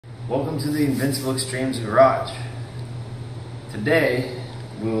Welcome to the Invincible Extremes Garage. Today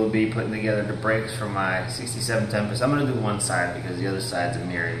we will be putting together the brakes for my 67 Tempest. I'm going to do one side because the other side's a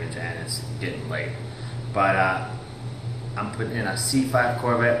mirror image and it's getting late. But I'm putting in a C5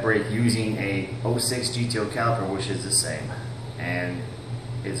 Corvette brake using a 06 GTO caliper, which is the same. And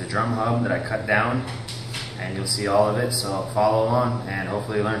it's a drum hub that I cut down, and you'll see all of it, so follow along and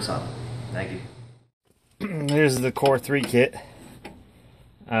hopefully learn something. Thank you. Here's the Core 3 kit.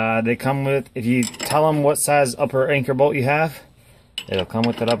 They come with, if you tell them what size upper anchor bolt you have, it'll come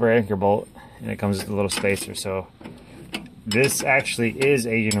with that upper anchor bolt, and it comes with a little spacer. So this actually is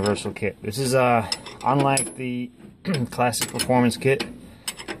a universal kit. This is unlike the classic performance kit.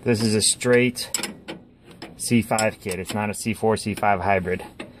 This is a straight C5 kit. It's not a C4 C5 hybrid.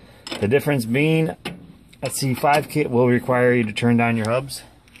 The difference being, a C5 kit will require you to turn down your hubs.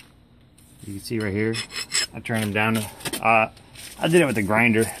 You can see right here, I turned them down. I did it with a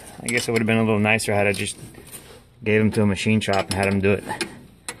grinder. I guess it would have been a little nicer had I just gave them to a machine shop and had them do it.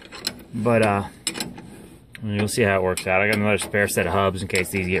 But you'll see how it works out. I got another spare set of hubs in case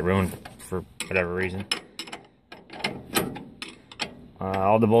these get ruined for whatever reason.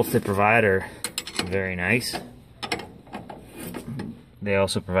 All the bolts they provide are very nice. They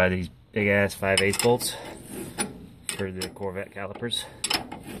also provide these big ass 5/8 bolts for the Corvette calipers.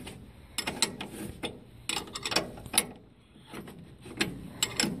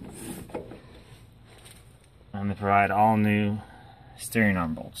 And they provide all new steering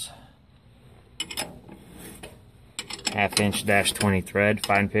arm bolts. 1/2 inch -20 thread,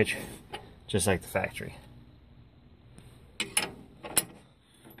 fine pitch, just like the factory.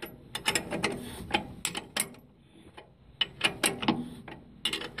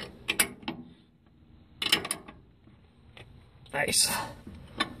 Nice.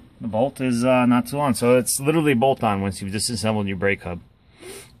 The bolt is not too long, so it's literally bolt on once you've disassembled your brake hub.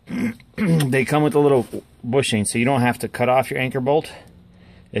 They come with a little bushing, so you don't have to cut off your anchor bolt.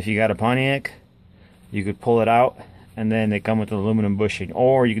 If you got a Pontiac, you could pull it out, and then they come with an aluminum bushing.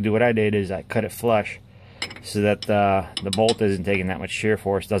 Or you could do what I did, is I cut it flush so that the bolt isn't taking that much shear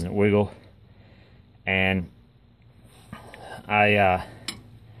force, doesn't wiggle. And I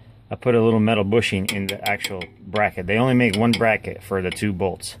put a little metal bushing in the actual bracket. They only make one bracket for the 2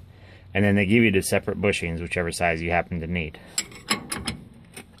 bolts, and then they give you the separate bushings, whichever size you happen to need.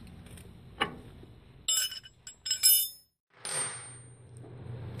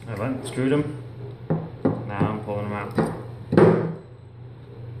 I unscrewed them. Now I'm pulling them out.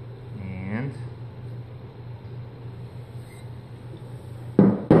 And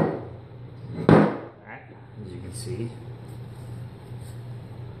alright, as you can see,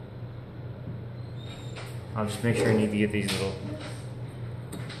 I'll just make sure I need to get these little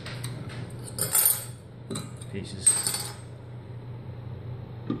pieces.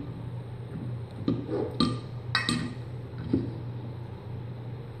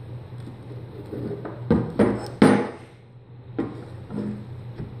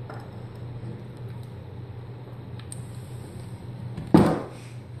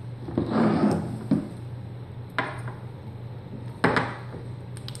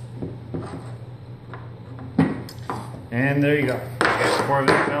 And there you go.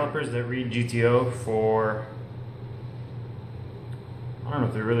 Corvette calipers that read GTO for, I don't know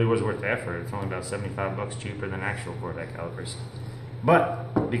if it really was worth the effort. It's only about 75 bucks cheaper than actual Corvette calipers.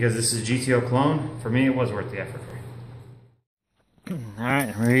 But because this is GTO clone, for me it was worth the effort.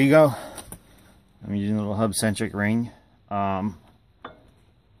 Alright, there you go. I'm using a little hub-centric ring.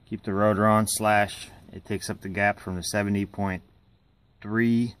 Keep the rotor on, slash it takes up the gap from the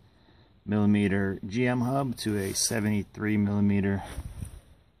 70.3 millimeter GM hub to a 73 millimeter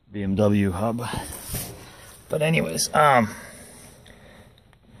BMW hub. But anyways, the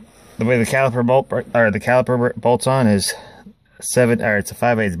way the caliper bolt, or the caliper bolts on, is it's a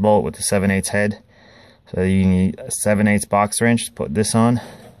 5/8 bolt with a 7/8 head. So you need a 7/8 box wrench to put this on,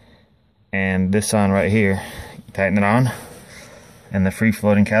 and this on right here. You tighten it on, and the free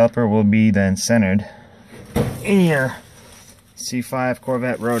floating caliper will be then centered in your C5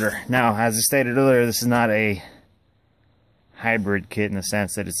 Corvette rotor. Now, as I stated earlier, this is not a hybrid kit in the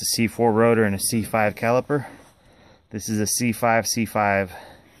sense that it's a C4 rotor and a C5 caliper. This is a C5 C5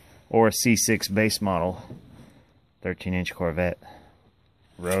 or a C6 base model 13-inch Corvette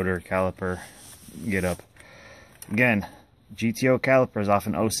rotor caliper get up. Again, GTO calipers off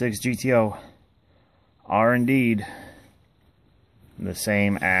an 06 GTO are indeed the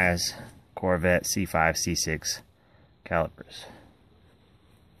same as Corvette C5 C6 calipers.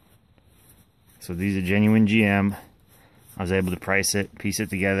 So these are genuine GM. I was able to price it, piece it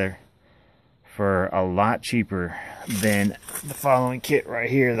together for a lot cheaper than the following kit right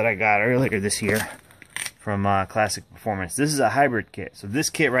here that I got earlier this year from Classic Performance. This is a hybrid kit. So this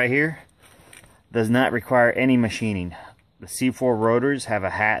kit right here does not require any machining. The C4 rotors have a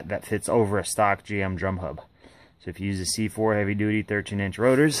hat that fits over a stock GM drum hub. So if you use the C4 heavy duty 13-inch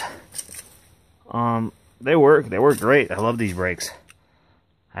rotors, they work great. I love these brakes.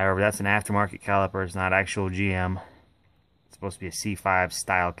 However, that's an aftermarket caliper. It's not actual GM. It's supposed to be a C5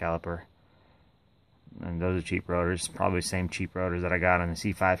 style caliper. And those are cheap rotors. Probably the same cheap rotors that I got on the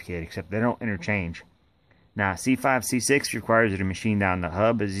C5 kit, except they don't interchange. Now, C5, C6 requires you to machine down the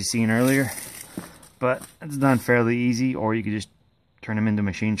hub, as you seen earlier. But it's done fairly easy, or you could just turn them into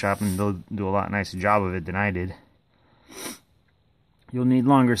machine shop and they'll do a lot nicer job of it than I did. You'll need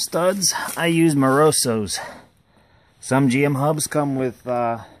longer studs. I use Morosos. Some GM hubs come with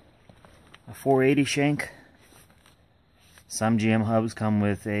a 480 shank. Some GM hubs come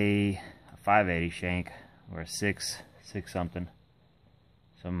with a 580 shank or a 6 something.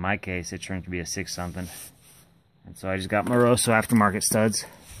 So in my case, it turned out to be a 6 something. And so I just got Moroso aftermarket studs.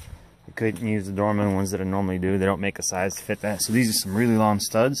 I couldn't use the Dorman ones that I normally do. They don't make a size to fit that. So these are some really long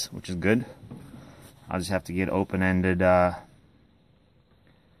studs, which is good. I'll just have to get open-ended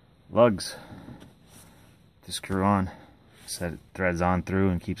lugs to screw on. Set it threads on through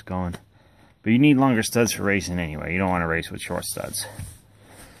and keeps going. But you need longer studs for racing anyway. You don't want to race with short studs.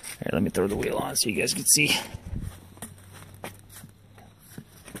 Here, let me throw the wheel on so you guys can see.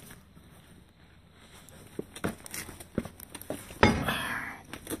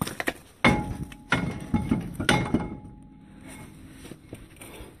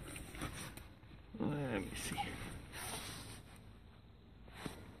 Let me see.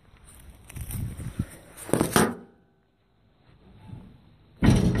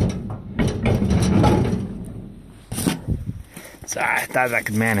 Sorry, I thought I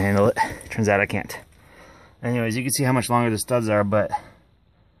could manhandle it. Turns out I can't. Anyways, you can see how much longer the studs are, but I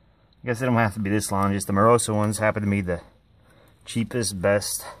guess they don't have to be this long. Just the Moroso ones happen to be the cheapest,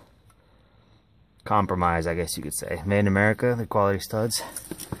 best compromise, I guess you could say. Made in America, the quality studs.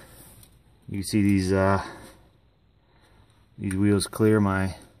 You can see these wheels clear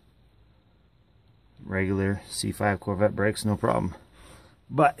my regular C5 Corvette brakes, no problem.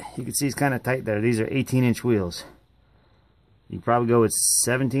 But you can see it's kind of tight there. These are 18-inch wheels. You can probably go with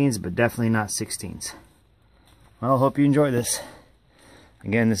 17s, but definitely not 16s. Well, hope you enjoy this.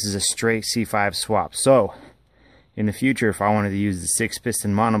 Again, this is a straight C5 swap. So, in the future, if I wanted to use the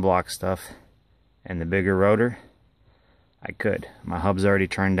 6-piston monoblock stuff and the bigger rotor, I could. My hub's already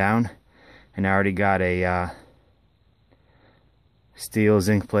turned down, and I already got a steel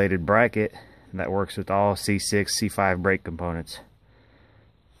zinc-plated bracket that works with all C6, C5 brake components.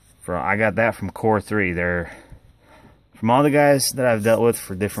 I got that from Core 3. They're From all the guys that I've dealt with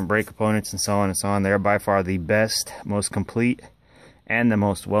for different brake components and so on, they're by far the best, most complete, and the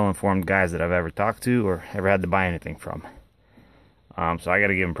most well-informed guys that I've ever talked to or ever had to buy anything from. So I got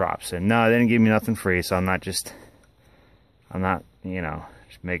to give them props. And no, they didn't give me nothing free, so I'm not, you know,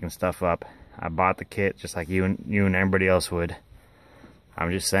 just making stuff up. I bought the kit just like you and everybody else would.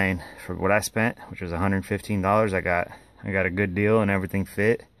 I'm just saying, for what I spent, which was $115, I got a good deal and everything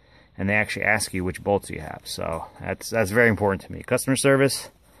fit. And they actually ask you which bolts you have, so that's very important to me. Customer service,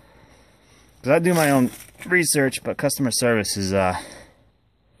 because I do my own research, but customer service is a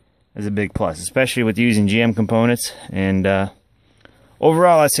big plus, especially with using GM components. And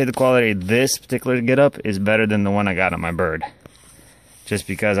overall, I'd say the quality of this particular getup is better than the one I got on my Bird, just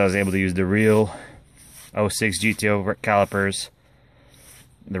because I was able to use the real 06 GTO calipers.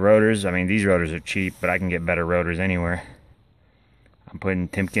 The rotors, I mean, these rotors are cheap, but I can get better rotors anywhere. I'm putting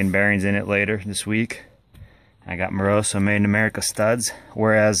Timken bearings in it later this week. I got Moroso Made in America studs,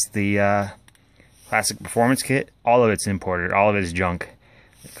 whereas the Classic Performance kit, all of it's imported, all of it is junk.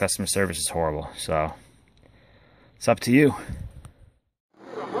 The customer service is horrible, so it's up to you.